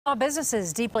Small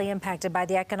businesses deeply impacted by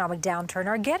the economic downturn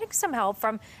are getting some help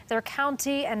from their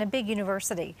county and a big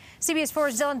university. CBS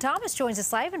 4's Dylan Thomas joins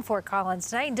us live in Fort Collins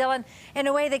tonight. Dylan, in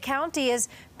a way, the county is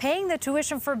paying the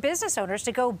tuition for business owners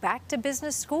to go back to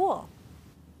business school.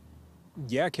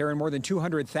 Yeah, Karen, more than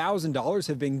 $200,000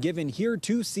 have been given here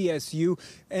to CSU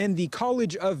and the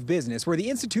College of Business, where the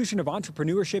Institution of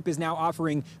Entrepreneurship is now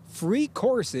offering free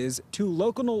courses to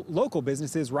local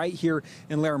businesses right here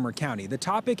in Larimer County. The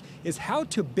topic is how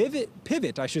to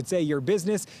pivot, your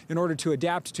business in order to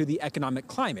adapt to the economic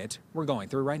climate we're going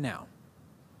through right now.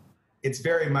 It's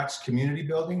very much community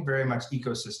building, very much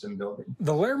ecosystem building.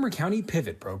 The Larimer County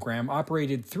Pivot program,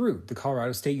 operated through the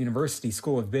Colorado State University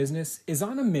School of Business, is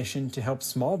on a mission to help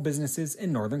small businesses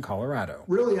in northern Colorado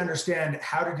really understand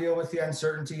how to deal with the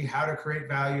uncertainty, how to create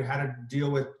value, how to deal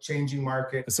with changing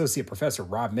market. Associate Professor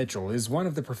Rob Mitchell is one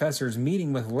of the professors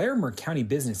meeting with Larimer County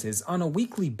businesses on a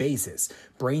weekly basis,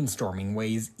 brainstorming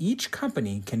ways each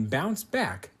company can bounce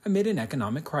back amid an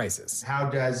economic crisis. How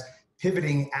does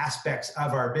pivoting aspects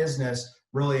of our business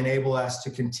really enable us to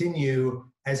continue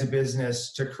as a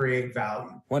business to create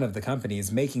value? One of the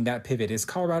companies making that pivot is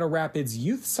Colorado Rapids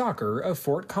Youth Soccer of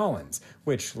Fort Collins,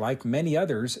 which, like many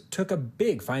others, took a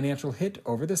big financial hit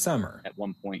over the summer. At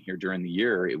one point here during the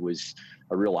year, it was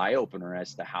a real eye-opener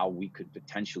as to how we could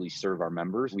potentially serve our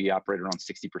members. We operated around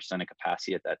 60% of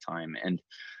capacity at that time, and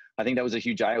I think that was a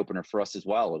huge eye-opener for us as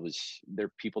well. There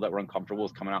are people that were uncomfortable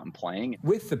with coming out and playing.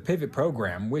 With the Pivot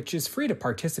program, which is free to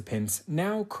participants,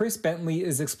 now Chris Bentley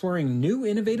is exploring new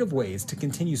innovative ways to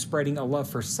continue spreading a love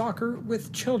for soccer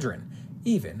with children,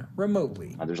 even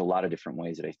remotely. There's a lot of different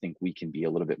ways that I think we can be a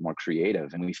little bit more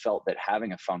creative, and we felt that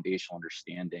having a foundational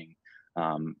understanding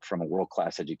from a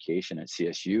world-class education at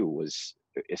CSU was,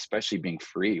 especially being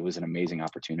free, was an amazing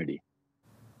opportunity.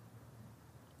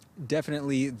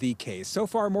 Definitely the case. So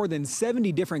far, more than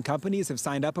 70 different companies have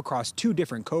signed up across 2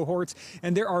 different cohorts,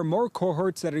 and there are more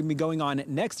cohorts that are going to be going on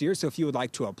next year. So if you would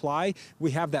like to apply,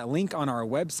 we have that link on our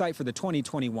website for the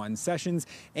 2021 sessions.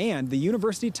 And the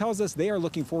university tells us they are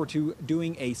looking forward to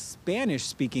doing a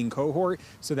Spanish-speaking cohort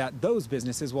so that those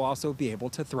businesses will also be able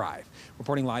to thrive.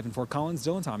 Reporting live in Fort Collins,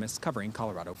 Dylan Thomas, covering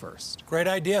Colorado First. Great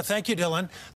idea. Thank you, Dylan.